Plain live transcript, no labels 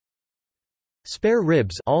Spare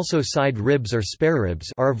ribs, also side ribs or spare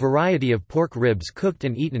ribs, are a variety of pork ribs cooked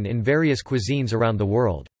and eaten in various cuisines around the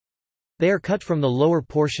world. They are cut from the lower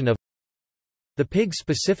portion of the pig,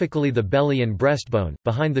 specifically the belly and breastbone,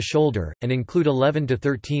 behind the shoulder, and include 11 to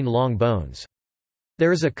 13 long bones.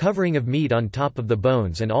 There is a covering of meat on top of the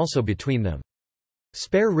bones and also between them.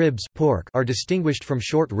 Spare ribs pork are distinguished from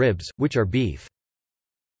short ribs, which are beef.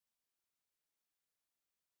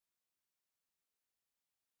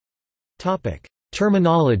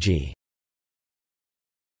 Terminology.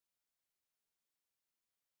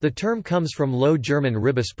 The term comes from Low German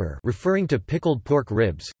Ribbesper, referring to pickled pork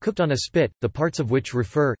ribs, cooked on a spit, the parts of which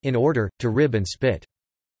refer, in order, to rib and spit.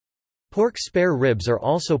 Pork spare ribs are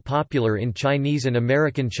also popular in Chinese and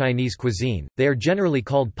American Chinese cuisine. They are generally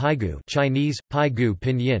called paigu, Chinese, paigu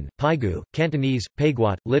pinyin, paigu, Cantonese,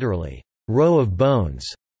 paiguat, literally, row of bones.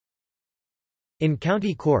 In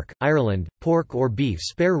County Cork, Ireland, pork or beef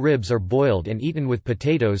spare ribs are boiled and eaten with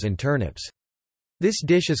potatoes and turnips. This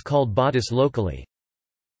dish is called bodice locally.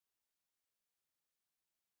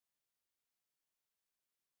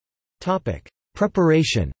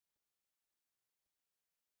 Preparation.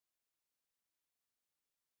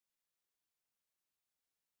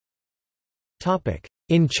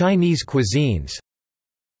 In Chinese cuisines.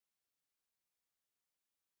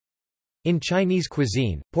 In Chinese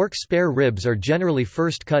cuisine, pork spare ribs are generally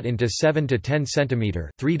first cut into 7 to 10 cm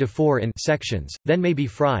 3 to 4 in sections, then may be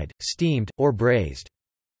fried, steamed, or braised.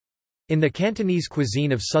 In the Cantonese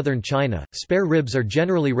cuisine of southern China, spare ribs are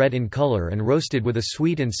generally red in color and roasted with a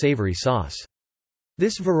sweet and savory sauce.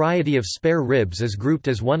 This variety of spare ribs is grouped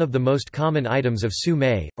as one of the most common items of su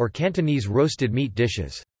mei, or Cantonese roasted meat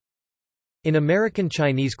dishes. In American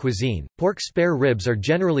Chinese cuisine, pork spare ribs are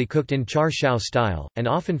generally cooked in char siu style, and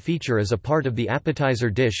often feature as a part of the appetizer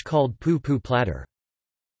dish called pu pu platter.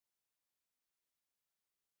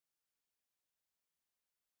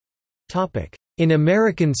 In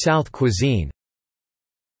American South cuisine.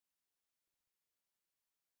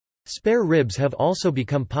 Spare ribs have also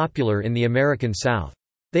become popular in the American South.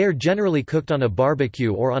 They are generally cooked on a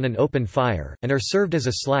barbecue or on an open fire, and are served as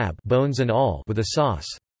a slab, bones and all, with a sauce.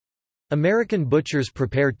 American butchers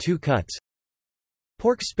prepare two cuts.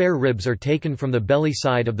 Pork spare ribs are taken from the belly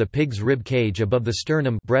side of the pig's rib cage above the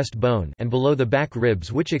sternum breastbone and below the back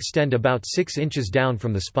ribs, which extend about 6 inches down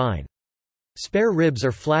from the spine. Spare ribs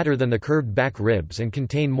are flatter than the curved back ribs and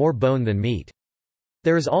contain more bone than meat.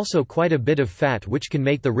 There is also quite a bit of fat, which can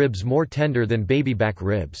make the ribs more tender than baby back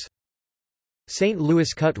ribs. St.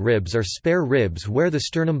 Louis cut ribs are spare ribs where the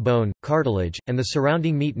sternum bone, cartilage, and the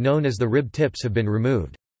surrounding meat known as the rib tips have been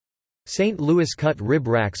removed. St. Louis cut rib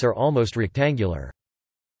racks are almost rectangular.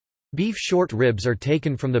 Beef short ribs are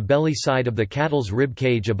taken from the belly side of the cattle's rib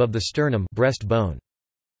cage above the sternum breastbone.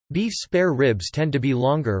 Beef spare ribs tend to be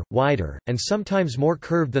longer, wider, and sometimes more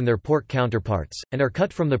curved than their pork counterparts, and are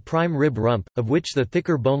cut from the prime rib rump, of which the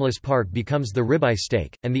thicker boneless part becomes the ribeye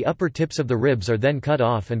steak, and the upper tips of the ribs are then cut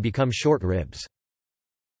off and become short ribs.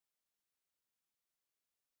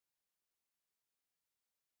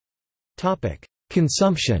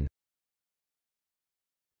 Consumption.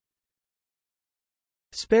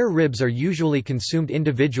 Spare ribs are usually consumed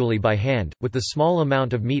individually by hand, with the small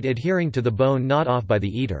amount of meat adhering to the bone gnawed off by the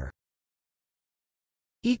eater.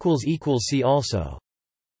 See also